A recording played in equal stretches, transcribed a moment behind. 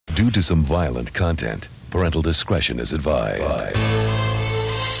Due to some violent content, parental discretion is advised.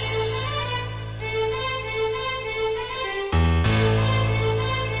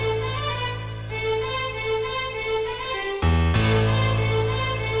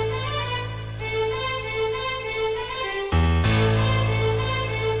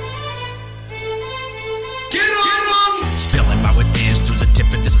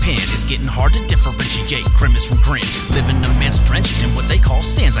 It's getting hard to differentiate Grimace from Grin. Living a man's drenched in what they call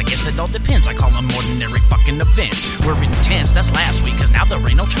sins. I guess it all depends. I call them ordinary fucking events. We're intense, that's last week, cause now there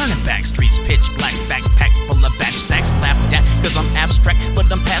ain't no turning back. Streets pitch black, backpack full of batch sacks. Laughed at, cause I'm abstract, but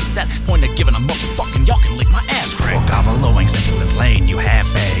I'm past that point of giving a motherfucking y'all can lick my ass crack. Or gobbling, simple and plain, you half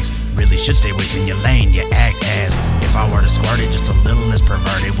eggs. Really should stay within your lane, you act as if I were to squirt it just a little less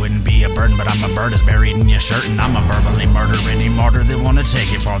perverted. Wouldn't be a burden, but I'm a bird that's buried in your shirt. And I'm a verbally murder any martyr that wanna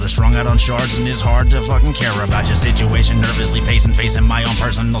take it farther. Strung out on shards, and it's hard to fucking care about your situation. Nervously pacing, facing my own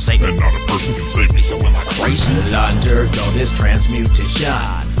personal Satan. And not a person can save me, so am I crazy? Undergo this transmutation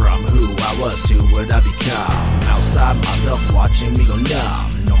from who I was to what I become. Outside myself, watching me go numb.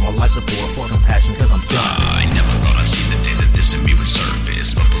 No more life support for compassion, cause I'm done. I never thought I'd see the day that this in me would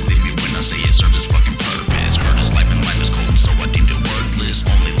surface, but believe me when I say it serves its fucking purpose. Hurt is life and life is cold, and so I deemed it worthless.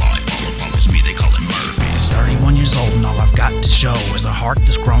 Only life follows me, they call it Murphy's. 31 years old and all I've got to show is a heart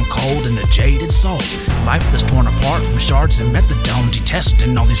that's grown cold and a jaded soul. Life that's torn apart from shards and methadone.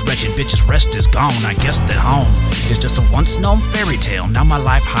 Detesting all these wretched bitches, rest is gone. I guess that home is just a once known fairy tale. Now my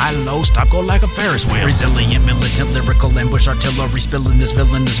life high low, stop go like a Ferris wheel. Resilient, militant, lyrical ambush, artillery, spilling this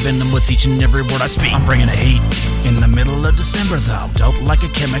villainous venom with each and every word I speak. I'm bringing the heat in the middle of December though. Dope like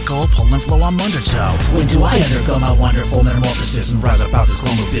a chemical, pulling flow I'm undertow. When do I undergo my wonderful metamorphosis and rise up out this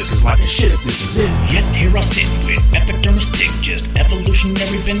global abyss? Cause life is shit if this is it. Yet here I sit with epidermis thick, just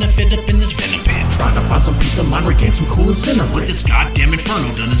evolutionary benefit up in this venom pit. Trying to find some peace of mind, regain some cool incinerate. With this goddamn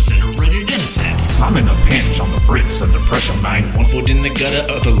inferno done incinerated innocence. I'm in a pinch on the fritz and the pressure, man. One foot in the gutter,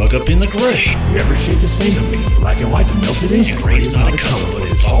 other lug up in the grave. Every shade the same to me, black and white and melted in. Gray is not a color, but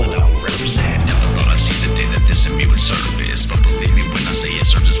it's all that I will represent. Never thought I'd see the day that this in me would surface, but believe me when I say it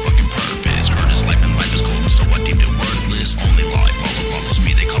serves its fucking purpose. Hurt is life and life is cold, and so I deemed it worthless. Only life follows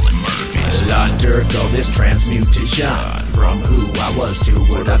me, they call it Murphy's. Undergo this transmutation from who I was to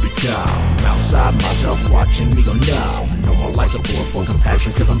what I become. Outside myself, watching me go numb. No more life support for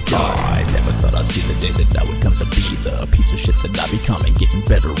compassion, cause I'm done. I never thought I'd see the day that I would come to be the piece of shit that I become and getting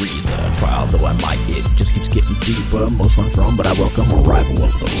better either. Trial though I might, it just keeps getting deeper. Most run from, but I welcome arrival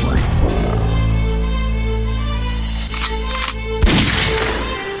of the Reaper.